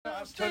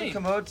Tony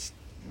Commode's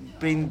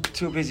been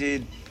too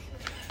busy.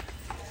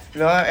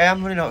 No, I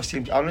am running out of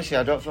steam. Honestly,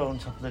 I don't feel on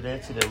top of the day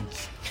today.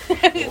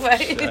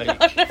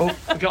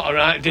 We got a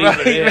right deep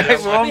Right,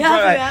 we're on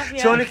right.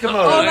 Tony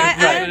Commode.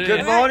 Right.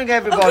 Good morning,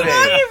 everybody.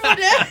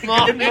 Good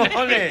morning, Good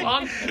morning.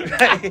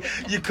 Right.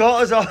 You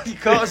caught us off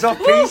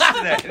piece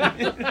today.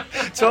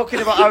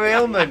 Talking about our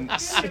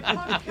ailments.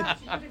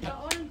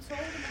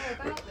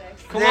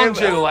 Come on,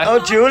 Julie.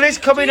 Oh, Julie's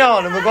coming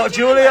on, and we've got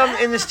Julie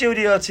in the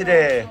studio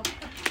today.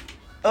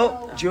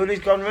 Oh, Julie's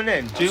gone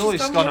running.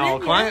 Julie's gone all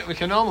quiet. We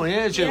can normally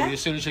hear Julie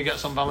as soon as she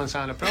gets on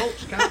Valentine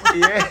approach, can't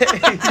we?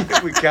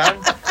 Yeah, we can.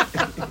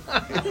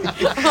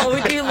 Oh,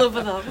 we do love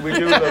her though. We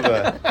do love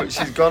her, but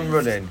she's gone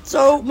running.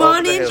 So,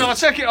 morning. So I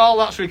take it all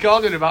that's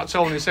recorded about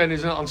Tony saying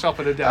he's not on top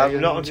of the day.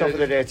 I'm not on top of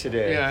the day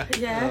today.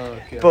 Yeah.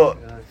 Okay. But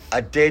I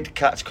did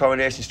catch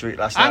Coronation Street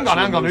last night.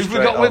 Hang on. Who've we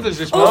got with us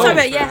this morning? Oh,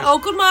 sorry, yeah. Oh,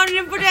 good morning,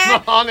 everybody.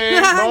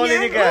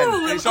 Morning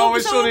again. It's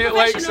always sunny at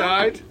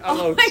Lakeside.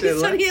 Hello, Always Tilly.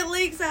 sunny at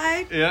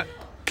Lakeside. Yeah.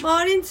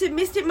 Morning to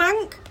Mystic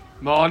Mank.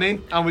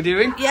 Morning. How we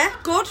doing? Yeah,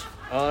 good.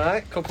 All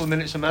right. Couple of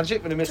minutes of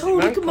magic with a Mystic Tony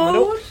Man coming up.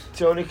 Commode.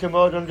 Tony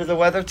Commode under the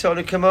weather.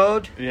 Tony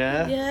Commode.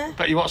 Yeah.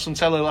 Bet you watched some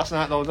telly last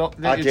night though,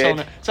 didn't I you, did.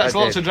 Tony? Takes a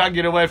lot to drag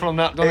you away from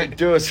that, doesn't It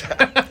does.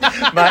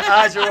 My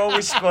eyes are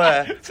always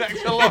square.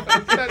 Takes a lot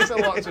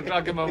to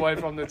drag him away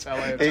from the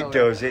telly. It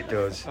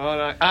does. All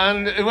right.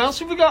 And who else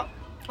have we got?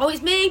 Oh,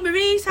 it's me,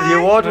 Maurice. Hi. The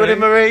award-winning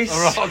Maurice.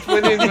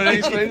 Award-winning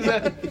Maurice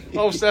Windsor.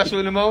 Hostess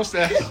with the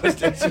mostess.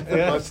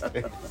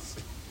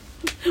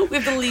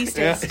 With the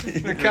leastest.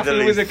 The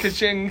cafe with a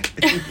ka-ching.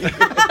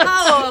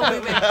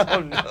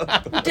 Oh,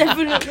 no.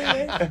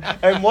 definitely.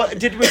 And what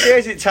did we say?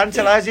 Is it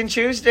tantalising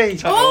Tuesday?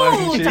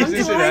 Oh,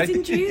 Tantalising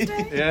tantalising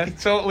Tuesday. Yeah,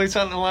 totally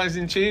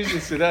tantalising Tuesday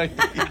today.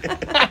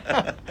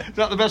 Is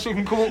that the best we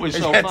can come up with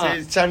so far?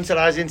 It's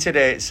tantalising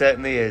today. It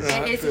certainly is.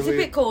 It is. It's a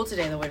bit cold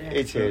today, though, isn't it?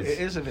 It is. It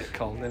is a bit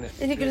cold, isn't it?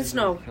 Is it going to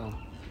snow?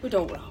 We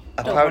don't know.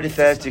 Apparently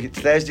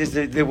Thursday's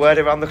the word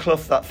around the clough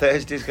that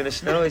Thursday's going to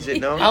snow, is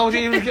it not? How do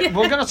you get,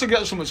 we're going to have to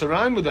get something to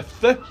rhyme with a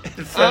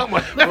aren't we?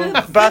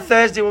 Well, by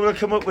Thursday we'll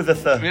come up with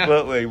a Yeah.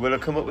 won't we? We'll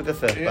come up with a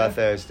by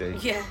Thursday.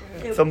 Yeah.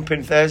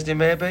 Thumping Thursday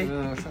maybe? I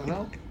don't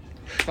know.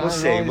 We'll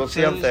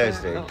see on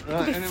Thursday. Right,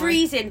 It'll be anyway.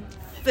 freezing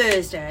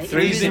Thursday.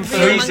 Freezing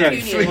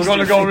Thursday. We're going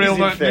to go real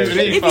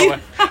Thursday.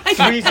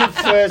 Freezing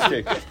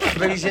Thursday.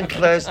 Freezing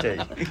Thursday.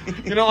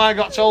 You know, I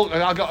got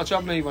a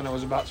job me when I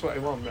was about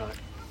 21, right?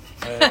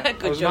 I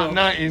was job. about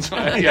 19, so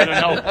yeah,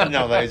 no.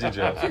 No, that is a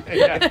joke.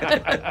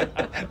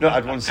 Not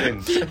had one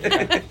since.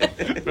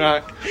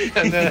 Right.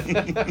 And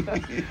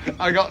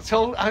I got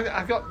told,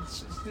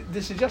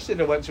 they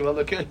suggested I went to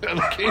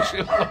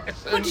elocution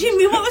lessons. What do you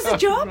mean? What was the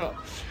job?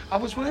 I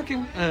was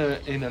working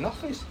in an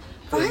office.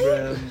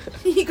 Right.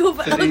 You go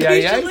for the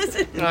elocution AA.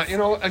 lessons. Right, you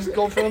know, and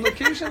go for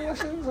elocution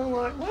lessons. I'm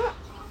like, what?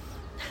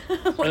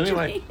 What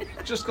Anyway, do you mean?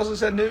 just because I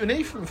said Newton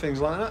Heath and things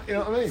like that, you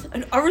know what I mean?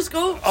 An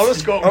horoscope?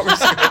 Horoscope.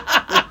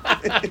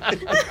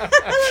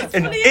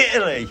 In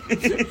Italy.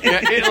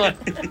 Yeah, Italy.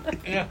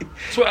 Yeah.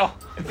 Twitter.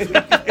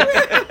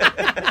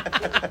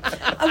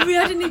 Have we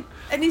had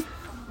any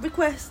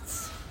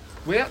requests?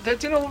 Do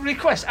you know what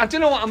request? I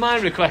don't know what my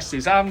request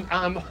is. I'm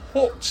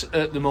hooked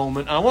at the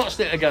moment. I watched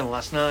it again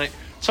last night.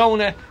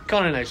 Tony,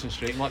 Coronation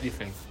Street. What do you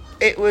think?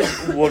 It was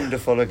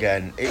wonderful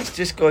again. It's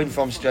just going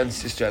from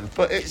strength to strength.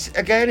 But it's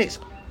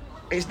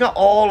not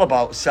all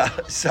about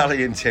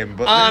Sally and Tim.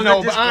 But I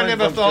know, they're but just I going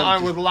never from thought I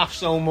strength to would laugh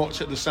so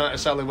much at the sight of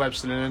Sally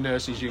Webster in a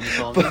nurse's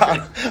uniform. But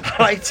I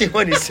liked it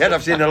when he said,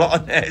 I've seen a lot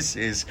of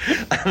nurses,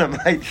 and I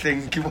might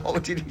think,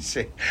 what did he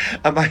say?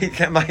 I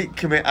might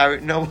commit error.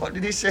 No, what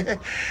did he say?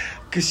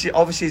 Because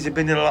obviously he's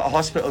been in a lot of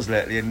hospitals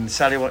lately, and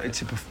Sally wanted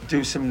to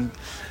do some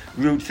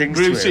rude things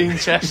to him. Routine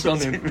tests on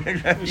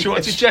him. She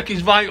wanted to check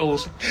his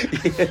vitals.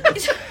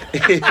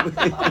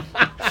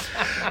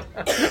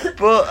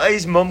 But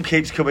his mum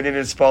keeps coming in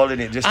and spoiling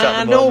it just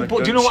at the moment.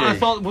 But do you know what I she?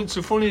 thought was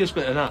the funniest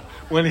bit of that?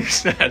 When he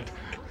said,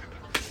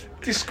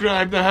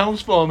 describe the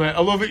house for me. I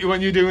love it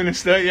when you're doing a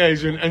estate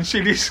agent. And she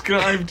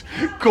described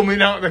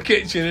coming out of the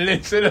kitchen and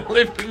instead of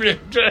living room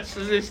dressed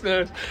as this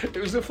nurse. It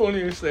was the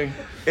funniest thing.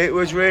 It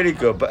was really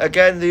good. But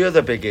again, the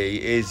other biggie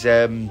is...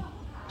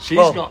 She's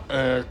got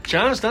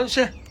charged, hasn't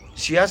she?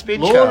 She has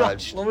been Laura.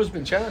 charged. Laura's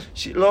been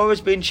charged. Laura's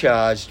been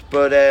charged,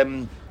 but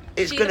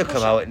it's going to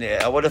come out, isn't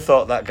it? I would have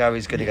thought that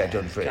Gary's going to get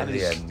done for it in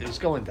the end. It's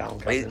going down,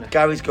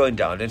 Gary's going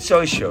down, and so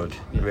he should,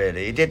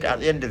 really. He did, at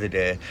the end of the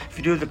day. If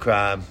you do the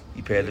crime,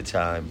 you pay the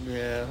time.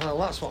 Yeah, well,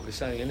 that's what they're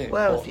saying, isn't it?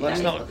 Well,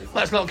 let's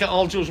not get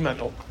all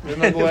judgmental.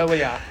 Remember where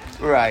we are.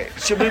 Right.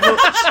 Should we look?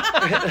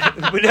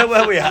 We know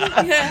where we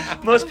are. Yeah.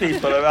 Most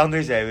people around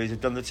these areas have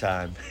done the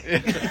time.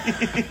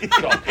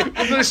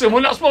 Listen,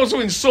 we're not supposed to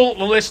insult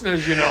the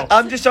listeners, you know.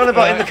 I'm just on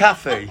about in the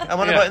cafe.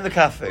 I'm on about in the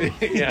cafe.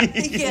 Yeah. All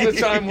the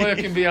time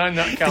working behind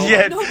that counter.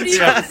 Yeah. Nobody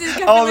else is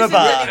going On to the listen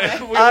bar.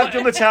 anyway. I've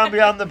done the time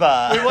behind the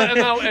bar. We let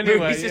them out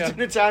anyway. He's just done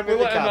the time We in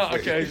the let them out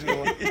cafe.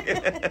 occasionally.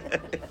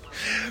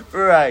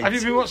 Right. Have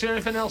you been watching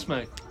anything else,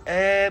 mate?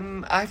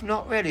 I've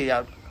not really.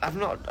 I've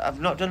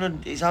not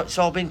done. It's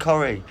all been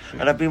Corrie,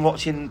 and I've been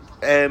watching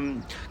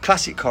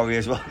classic Corrie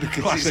as well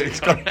because it's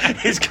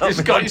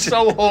got you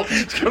so hooked.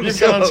 It's got me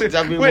so hooked.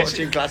 I've been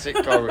watching classic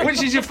Corrie.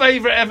 Which is your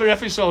favourite ever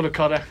episode of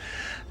Corrie?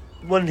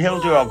 When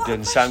Hilda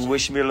Ogden sang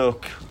 "Wish Me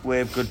Luck,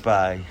 Wave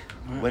Goodbye."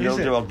 When Is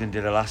Hilda it? Ogden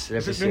did her last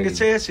episode. Does it bring a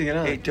tear to you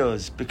now? It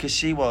does, because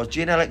she was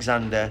Jean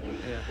Alexander.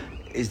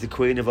 Is the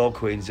queen of all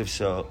queens of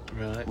soap,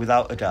 Right.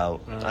 without a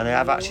doubt. Right. And I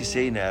have actually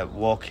seen her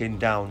walking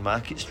down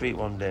Market Street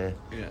one day.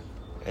 Yeah.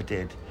 I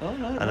did. Oh, right,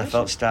 and I nice.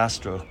 felt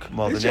starstruck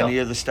more Did than you? any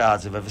other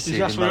stars I've ever seen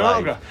you ask in for my an life.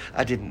 autograph?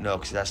 I didn't know,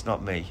 because that's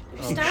not me.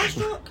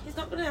 Starstruck? He's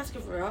not going to ask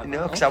you for it.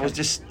 No, because I was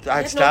just... I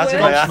had no stars in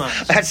my words.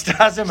 eyes. I had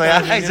stars in my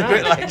eyes. A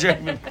bit like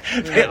Jeremy.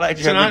 A bit like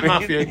Tonight, Jeremy.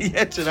 Matthew.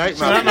 Yeah, tonight,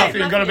 Tonight, Matthew.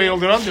 Matthew, I'm going to be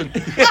Hilda Ogden.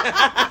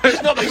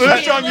 It's not the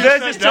first time you've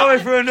There's said a story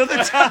that. for another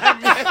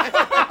time.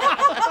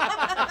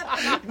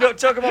 No,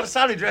 talk about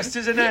Sally dressed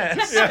as a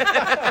nurse.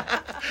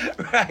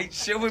 Right,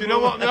 shall we Do you know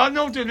move what? on?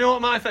 No, do you know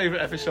what my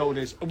favourite episode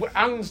is?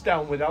 Hands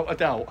down, without a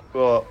doubt.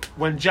 What?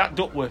 When Jack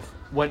Duckworth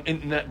went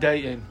internet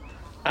dating.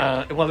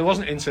 Well, there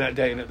wasn't internet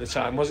dating at the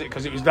time, was it?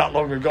 Because it was that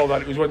long ago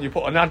that it was when you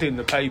put an ad in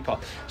the paper.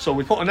 So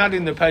we put an ad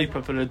in the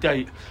paper for a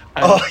date.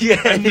 And, Oh,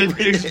 yeah, and and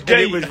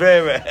it was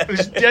very rare.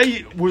 His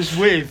date was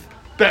with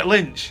Bette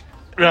Lynch,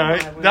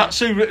 right? That's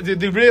who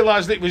they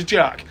realised it was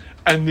Jack,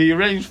 and they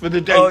arranged for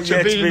the date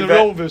to be in the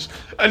Rovers,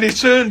 and he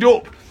turned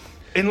up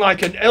in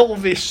like an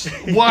Elvis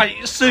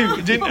white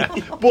suit, didn't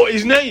he? But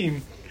his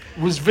name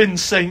was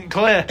Vince St.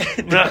 Clair,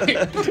 right?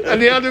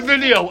 And he had a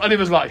video, and he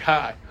was like,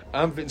 "Hi,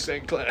 I'm Vince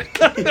St. Clair."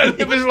 And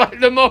it was like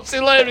the most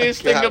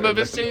hilarious thing I've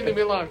ever seen in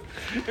my life.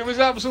 It was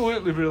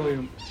absolutely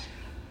brilliant.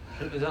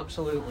 It was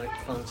absolutely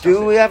fantastic.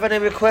 Do we have any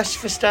requests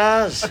for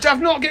stars?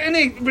 I've not got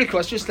any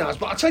requests for stars,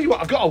 but I'll tell you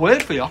what, I've got a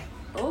word for you.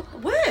 Oh, a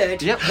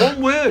word? Yeah,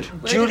 one word.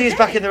 Julia's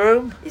back in the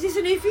room. Is this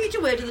a new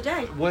feature word of the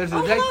day? Word of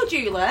the day. Hello,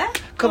 Julie.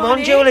 Come on,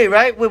 Morning. Julie,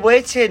 right? We're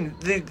waiting.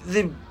 The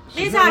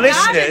Here's our garden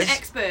listeners...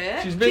 expert.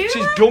 She's Julie.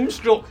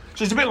 dumbstruck.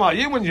 She's a bit like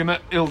you when you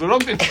met Hilda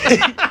Ogden.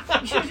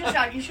 You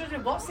should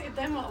have watched it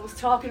then, what I was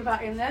talking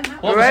about in them.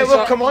 What Right, was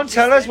well, it come on,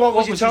 tell us what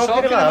was you talking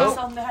I was about?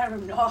 on the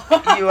harem, no.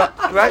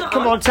 Right,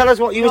 come on, tell us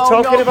what you were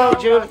talking about,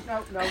 Julie.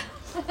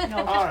 No.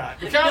 All right.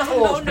 We can't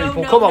No, force no,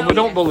 people. no, Come on, no, we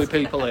don't yes. bully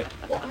people here.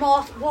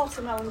 What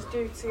watermelons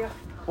do to you?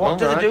 What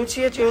do they do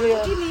to you, Julia?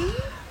 What do you mean?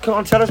 Come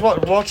on, tell us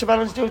what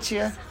watermelons do to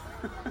you.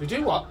 You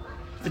do what?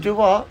 They do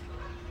what?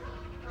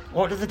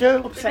 What do they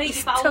do? Upset Makes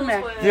your bowels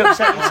tummy. work. They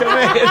upset your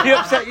tummy. They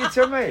upset your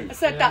tummy. I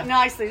said that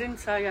nicely,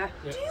 didn't I? Yeah.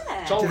 Do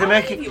they? So- Do they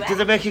make it? Do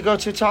they make you go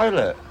to a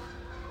toilet?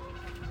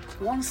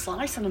 One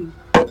slice of them.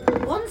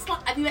 One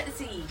slot. Have you met the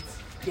seeds?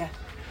 Yeah.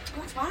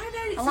 That's why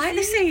then. It's I the like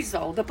the seeds. seeds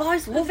though. The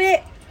boys love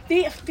it.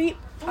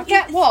 I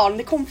get one.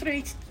 They come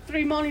three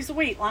mornings a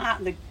week like that,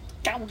 and they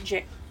gouge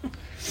it.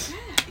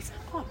 It's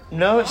hot.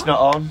 No, it's not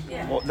on.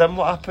 Yeah. Then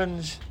what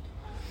happens?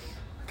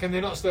 Can they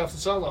not stay off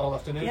the toilet all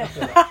afternoon Yeah. after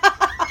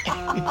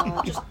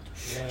that? Just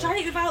try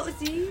it without the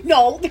seeds.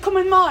 No, they come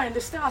in morning. They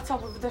start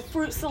off with the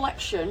fruit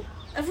selection,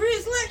 A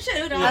fruit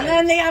selection. No. and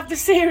then they have the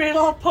cereal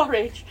or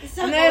porridge, It's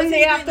so and then good, they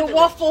isn't have it, the the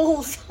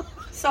waffles.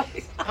 So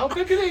it's How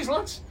big are these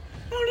lads?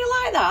 only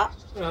like that.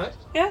 Right.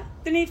 Yeah,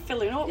 they need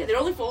filling up. Yeah, they're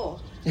only 4.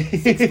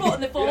 6 foot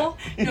and they're 4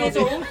 years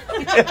old.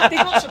 I'm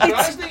not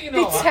surprised that you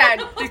know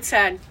that. They're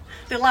 10.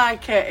 They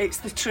like it. It's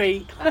the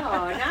treat. Oh,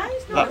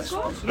 nice. That's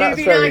good. that's You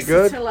be very nice to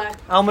good. Tilly.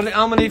 How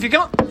many have you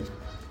got?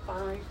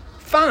 5.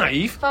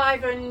 5?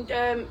 5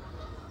 and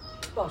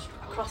well, she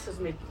crosses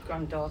my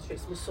granddaughter.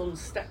 It's my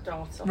son's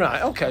stepdaughter.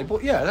 Right, okay,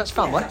 but yeah, that's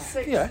family. Yeah,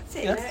 6. Yeah.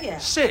 6, Yeah. yeah.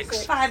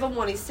 6. 5 and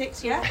 1 is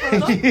 6, yeah. Well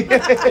done.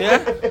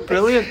 Yeah,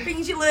 brilliant.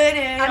 Things you learn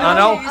here. I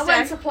know. I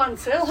went to Plant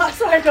Hill. That's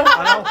why I don't.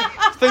 I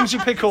know. Things you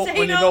pick up Say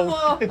when you no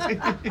go.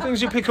 more.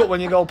 Things you pick up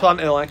when you go Plant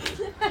Hill, like.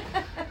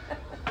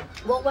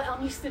 What went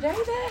on yesterday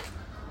there?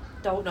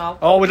 Don't know.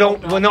 Oh, we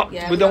don't. know. We're not.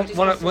 Yeah, we don't.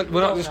 discussing- We're not don't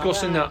know.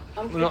 discussing that.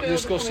 And We're not the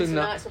girls are coming discussing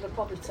tonight, that. so they'll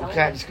probably tell We me.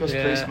 can't discuss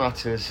Yeah. police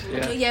matters.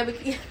 Yeah. Yeah,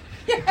 we,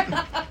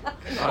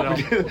 I know.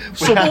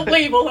 Don't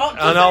leave her up.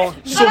 I know.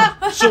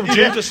 Some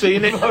Judas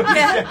in it.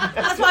 yeah.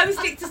 That's why we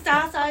stick to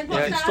star signs. What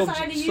Yeah, it's star some-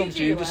 sign are you, some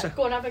Julie? Judas.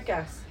 Go and have a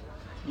guess.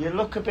 You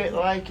look a bit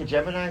like a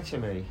Gemini to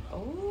me.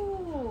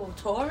 Oh,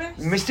 Taurus.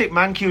 Mystic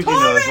Mancusi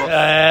knows what.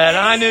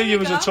 I knew you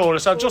was a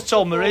Taurus. I've just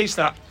told Maurice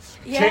that.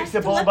 Yeah. Takes the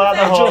bull by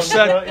the I horns. just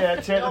said- Yeah,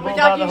 take the My bull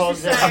dad by the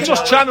used to horns. say, I've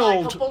just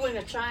channeled. like a bull in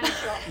a china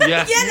shop. Yeah.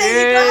 Yeah,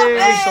 there you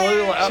go.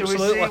 Absolutely. Shall we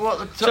Absolutely. see what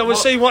the So we'll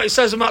see what it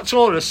says about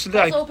Taurus Let's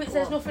today. hope it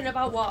says nothing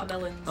about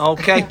watermelons.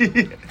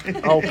 Okay.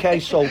 Okay.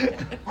 So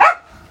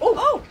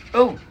Oh,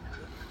 Oh,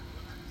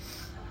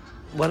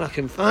 when I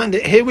can find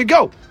it, here we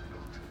go.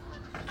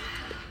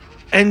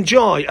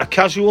 Enjoy a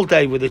casual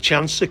day with a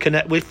chance to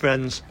connect with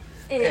friends.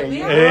 here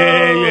we are.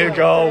 There you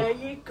go. There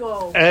you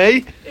go. Eh?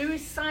 Who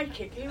is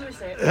psychic? Who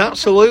is it?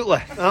 Absolutely.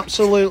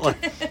 Absolutely.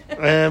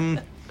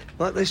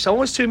 Like there's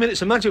always 2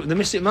 minutes of magic with the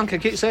Mystic Man. I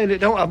keep saying it,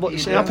 don't I? But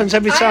it happens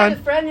every I had time. a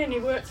friend and he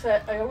worked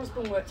at, her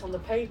husband worked on the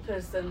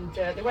papers and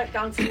they went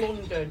down to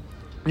London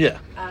Yeah.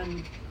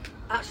 and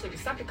actually it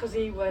was sad because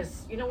he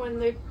was, you know when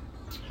the,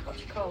 what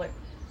do you call it?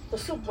 the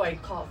subway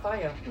caught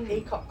fire.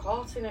 He got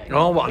caught in it.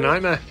 Oh, what a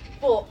nightmare.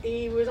 But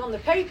he was on the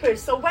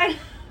papers, so when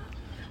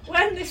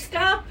the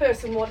star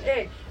person went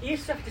in, he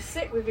used to have to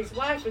sit with his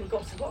wife and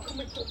go, so what can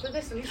we put for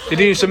this? And Did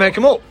he used to make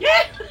them up?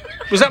 Yeah!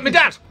 Was that my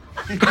dad?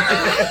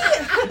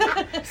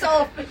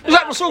 So, Was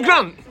that Russell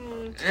Grant?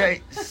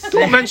 Right.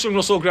 Don't mention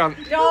Russell Grant.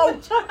 no.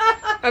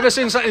 Ever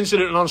since that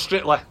incident on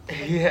Strictly,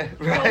 Yeah,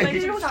 Maybe right.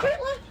 it was Hitler.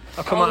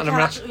 I've come out in a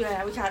mess.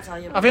 Yeah, we can't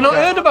tell you. Have you not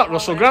heard about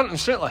Russell Grant and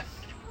Strictly?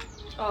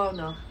 Oh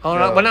no. All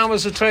right, No. when I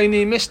was a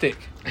trainee mystic.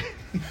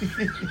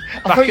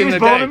 I thought you in was the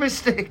born day. a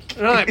mistake.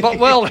 Right, but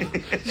well,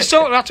 you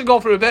sort of had to go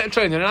for a bit of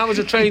training, and I was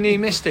a trainee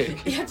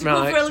mystic. You had to go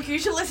for Right.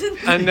 elocution lesson.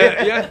 And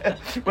yeah,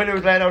 When he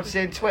was laying out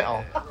saying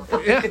Twitter.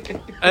 yeah.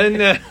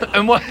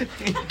 And what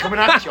Coming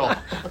at you.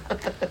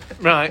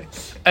 right.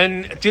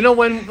 And do you know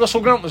when Russell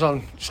Grant was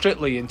on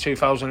Strictly in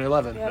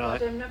 2011? Yeah, Right.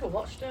 but I've never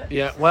watched it.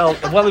 Yeah, well,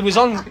 he was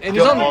on. He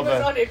was Don't on. bother.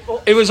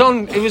 He was on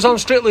it, but He was on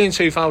Strictly in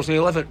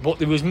 2011, but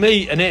there was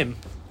me and him,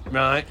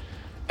 right?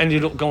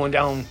 Ended up going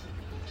down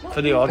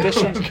for the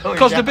audition Going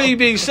because the down.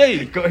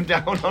 BBC, Going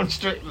down on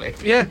Strictly.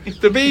 yeah,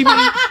 the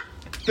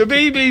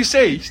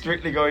BBC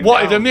Strictly going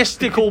wanted down. a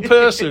mystical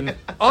person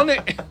on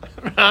it,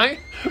 right?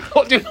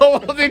 But do you know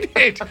what they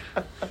did? Do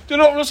you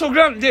know what Russell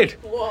Grant did?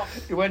 what?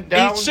 He went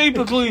down. He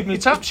super glued my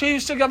tap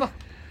shoes together,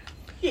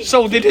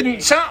 so they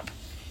didn't tap.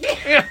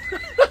 Yeah,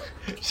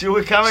 Shall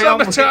we carry on?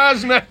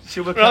 sabotage me.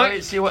 Shall we Right.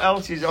 carry, see what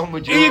else is on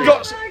with you? He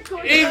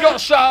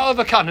got shot out of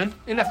a cannon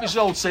in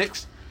episode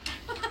 6,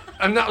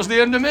 and that was the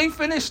end of me.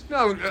 Finished.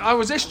 No, I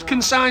was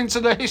consigned to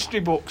the history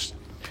books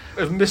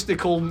of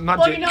mystical magic.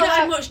 Well, you know,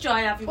 How much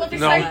joy have you? Well, they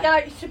No. say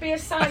that to be a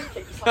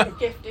sidekick is like a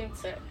gift,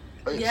 isn't it?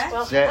 Yeah.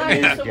 Well, Certainly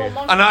I- is, someone yeah.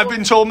 once And I've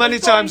been told many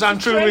was going times I'm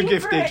to truly train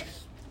for gifted. it.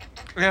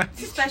 Yeah.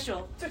 It's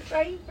special. To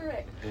train for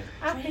it.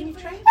 How can you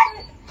train for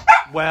it?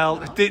 Well,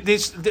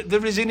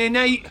 there is an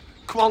innate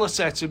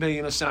quality to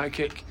being a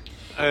psychic,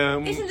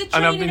 Isn't the and I've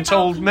training been about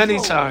told many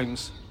control?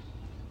 times.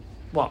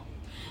 What?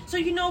 So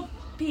you know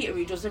Peter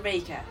who does the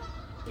Reiki?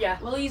 Yeah.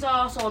 Well, he's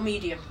also a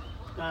medium.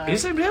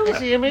 Is it really? Is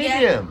he a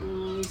medium?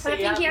 You But I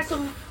see, think he has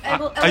some.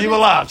 Are you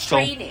allowed, Tom?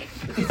 Training.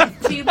 Because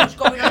there's too much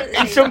going on at the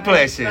In same some time.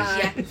 places.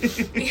 Yeah.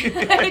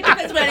 It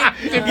depends where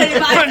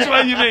Depends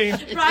what you mean.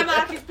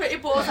 Primark is pretty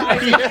poor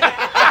size.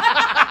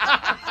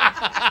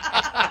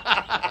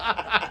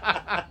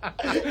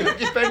 It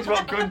depends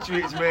what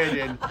country it's made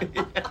in.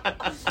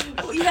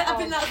 But yeah, I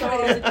think that's the way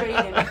it's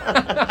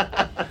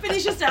training.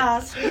 Finish your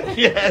stars.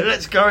 Yeah,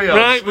 let's carry on.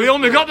 Right, we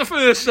only got the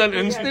first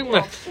sentence, Yeah, didn't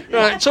go we?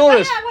 Right,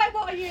 Taurus. Wait,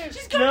 what are you?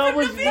 She's gone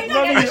from nothing.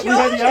 we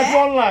only had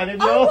one line in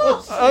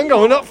yours. Hang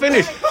on, we're not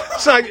finished.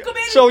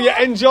 So you're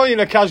enjoying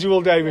a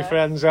casual day with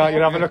friends, aren't you?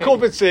 You're having a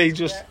cup of tea,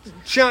 just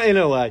chatting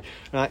away.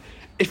 Right.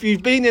 If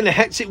you've been in a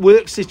hectic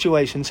work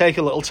situation, take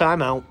a little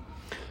time out.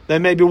 There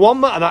may be one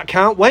matter that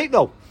can't wait,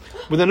 though,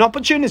 with an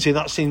opportunity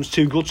that seems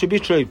too good to be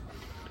true.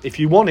 If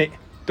you want it,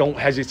 don't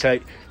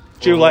hesitate.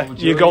 Julie,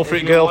 you go for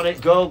it, If you girl. want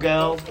it, go,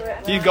 girl.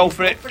 You go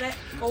for it.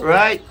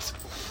 Right.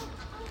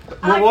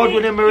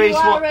 Award-winning Maurice, You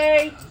are what?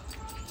 a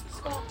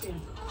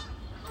scorpion.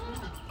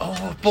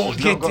 Oh, but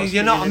She's not got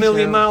you're not a skin in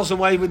million it, miles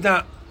away with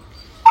that.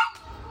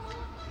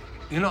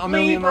 You're not a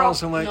million Libra.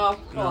 miles away. No.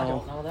 Oh, I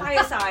don't know then.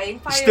 Fire sign.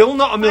 Fire, Still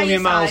not a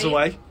million fire miles sign.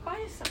 away.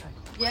 Fire sign.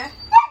 Yeah.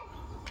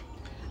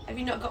 Have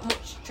you not got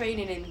much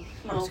training in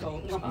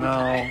horoscopes?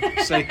 No,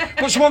 see,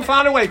 but someone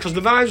far away because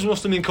the vibes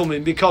must have been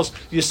coming because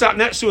you sat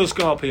next to a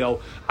Scorpio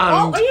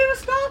Oh, and are you a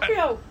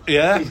Scorpio?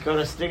 yeah, He's got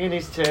a sting in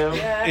his tail.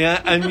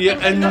 yeah,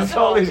 and That's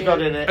all he's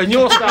got in it. and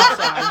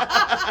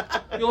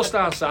your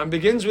star sign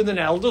begins with an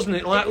L, doesn't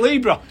it? Like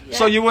Libra.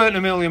 So you weren't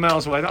a million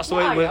miles away. That's the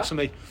way it works for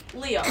me.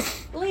 Leo.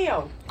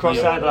 Leo.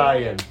 Cross-eyed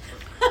lion.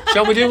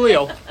 Shall we do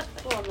Leo?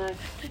 Go on then.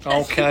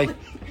 Okay.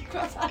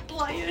 Cross-eyed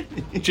lion.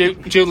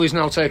 Julie's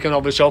now taken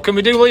over the show. Can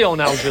we do Leo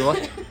now, Julie?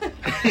 Is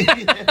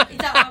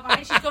that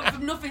alright? She's gone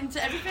from nothing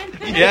to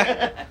everything.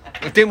 Yeah.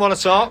 I didn't want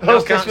to talk. Now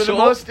Hostess can't with the shut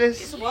up.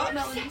 mostest. It's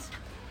watermelons.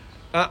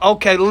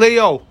 Okay,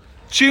 Leo.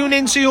 Tune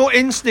into your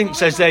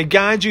instincts as they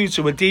guide you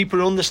to a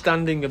deeper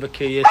understanding of a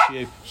key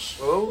issue.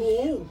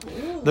 Oh.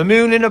 The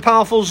moon in a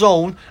powerful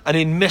zone and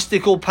in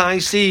mystical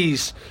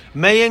Pisces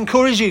may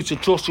encourage you to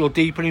trust your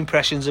deeper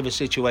impressions of a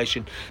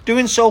situation.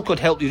 Doing so could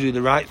help you do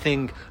the right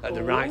thing at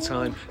the right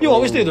time. You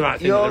always do the right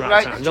thing You're at the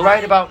right time, right, don't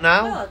right about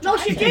now. Well, No,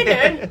 she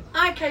didn't.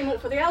 I came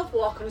up for the health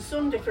walk on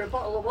Sunday for a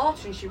bottle of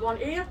water and she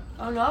wasn't here.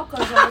 oh no,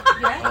 because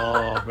yeah.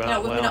 Oh, right,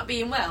 No, we're well. not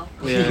being well.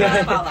 Yeah.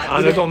 Right about that.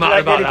 And I don't Like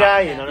matter about get a that.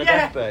 guy in on a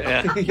Yeah.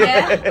 deathbed.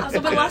 Yeah, Yeah, I was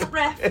on my last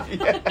breath.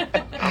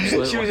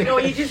 absolutely. No,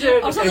 you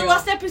deserve I was it. on the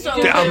last episode.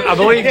 Yeah, I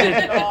believed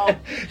it. Oh,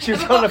 She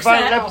was I'm a on the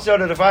final boxer.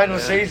 episode of the final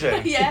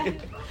season. Yeah.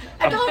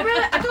 I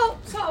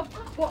don't sort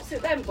of watch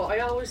it then, but I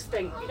always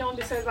think, you know, when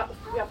they say about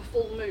we have a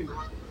full moon,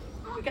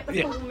 we get the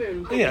Yeah. full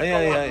moon.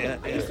 Yeah.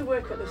 I used to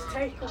work at this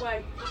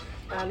takeaway,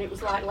 and it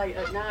was like late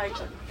at night.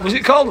 Was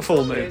it called the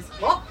full moon?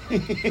 What?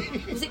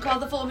 Was it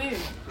called the full moon?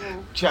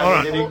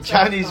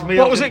 Chinese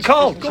meal. What was it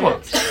called? Come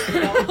on.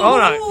 All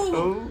right.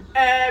 Ooh.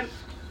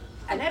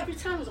 And every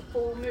time it was a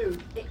full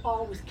moon, it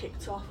always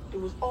kicked off. There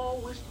was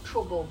always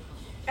trouble.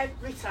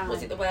 Every time.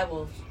 Was it the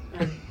werewolf?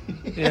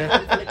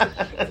 Yeah.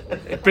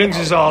 It brings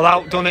us all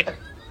out, doesn't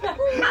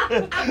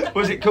it?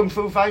 Was it kung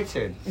fu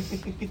fighting?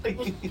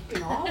 It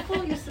was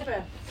awful, it used to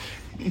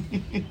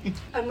be.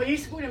 And we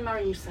used to go in and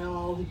Mary used to say,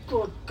 oh,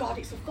 good God,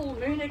 it's a full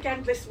moon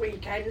again this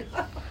weekend.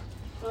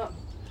 But,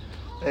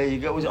 There you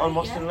go. Was it on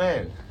Moston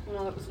Lane?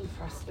 no, it was in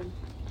Preston.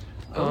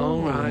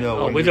 Oh, right. no,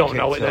 Oh, when we you don't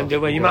know kicked it then, off,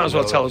 do we? we You might don't as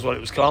well know tell it. us what it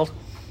was called.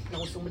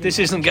 No, somebody This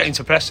might. isn't getting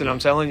to Preston, I'm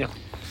telling you.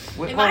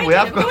 We, might we do.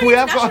 have We're got. going We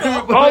have got.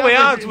 international. Oh, we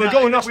are. in- We're going we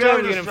are in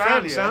Australia and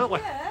France, Australia. aren't we?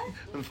 Yeah.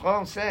 In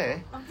France, eh?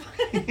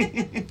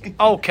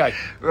 Okay.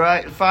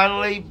 Right.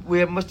 Finally,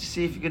 we must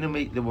see if you're going to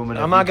meet the woman.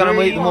 Am I going to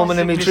meet the woman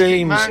in my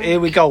dreams? Here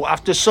we go.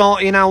 After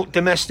sorting out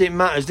domestic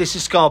matters, this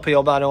is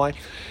Scorpio, by the way.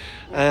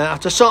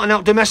 After sorting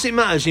out domestic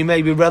matters, you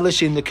may be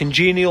relishing the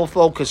congenial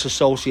focus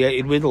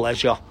associated with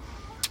leisure.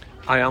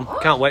 I am.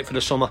 Can't wait for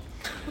the summer.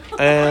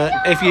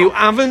 If you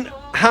haven't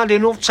had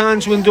enough time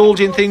to indulge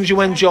in things you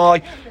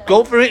enjoy,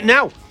 go for it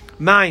now.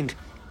 Mind,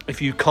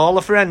 if you call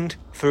a friend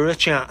for a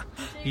chat,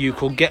 you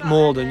could get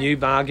more than you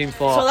bargained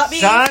for. So that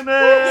means Simon!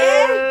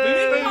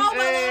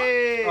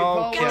 Hey,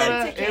 Okay. Get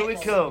them tickets. Here we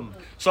come.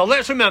 So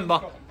let's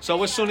remember. So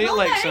we're sunny at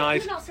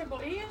Lakeside. You've not said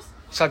what he is.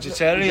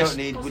 Sagittarius.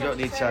 We don't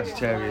need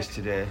Sagittarius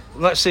today.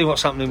 Let's see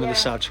what's happening with the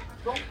Sag.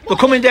 The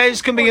coming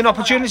days can be an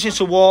opportunity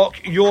to walk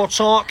your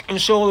talk and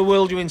show the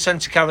world you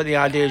intend to carry the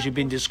ideas you've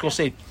been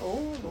discussing.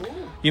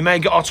 You may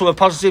get off to a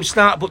positive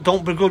start, but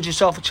don't begrudge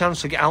yourself a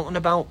chance to get out and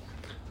about.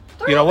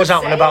 You know what's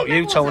out and about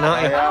you, Tone,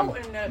 aren't you? I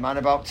am man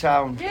about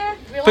town. Yeah,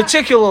 relax.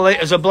 Particularly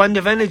as a blend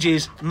of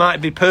energies might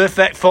be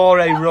perfect for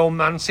a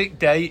romantic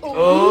date.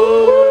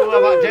 Oh, how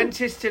about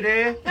dentist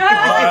today?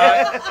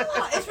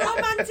 It's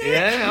romantic.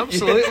 Yeah,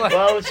 absolutely.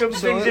 Well,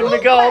 something's in the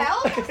gob.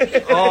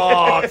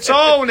 Oh,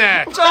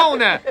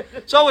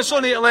 Tony. So we're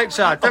sunny at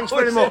Lakeside. Thanks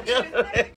very much.